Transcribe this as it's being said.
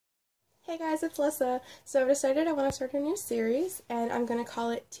Hey guys, it's Lissa. So I've decided I want to start a new series, and I'm going to call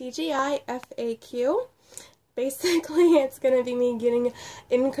it TGIFAQ. Basically, it's going to be me getting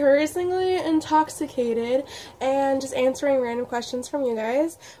increasingly intoxicated and just answering random questions from you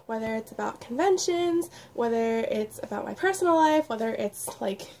guys, whether it's about conventions, whether it's about my personal life, whether it's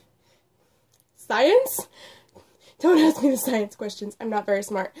like science. Don't ask me the science questions. I'm not very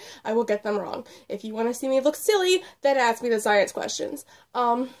smart. I will get them wrong. If you want to see me look silly, then ask me the science questions.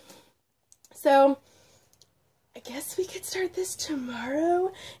 So, I guess we could start this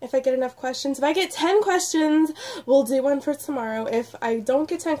tomorrow if I get enough questions. If I get 10 questions, we'll do one for tomorrow. If I don't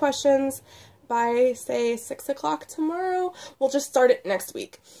get 10 questions by, say, 6 o'clock tomorrow, we'll just start it next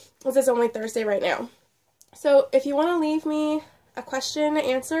week. This is only Thursday right now. So, if you want to leave me a question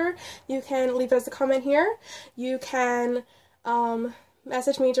answer, you can leave it as a comment here. You can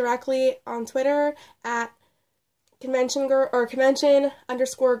message me directly on Twitter at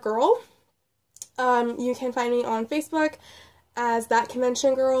convention_girl. You can find me on Facebook as That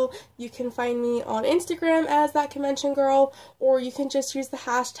Convention Girl. You can find me on Instagram as That Convention Girl, or you can just use the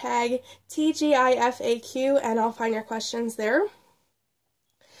hashtag TGIFAQ and I'll find your questions there.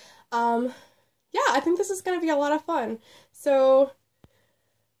 Yeah, I think this is going to be a lot of fun. So,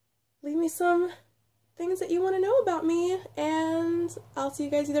 leave me some things that you want to know about me, and I'll see you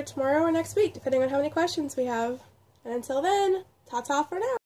guys either tomorrow or next week, depending on how many questions we have. And until then, ta-ta for now.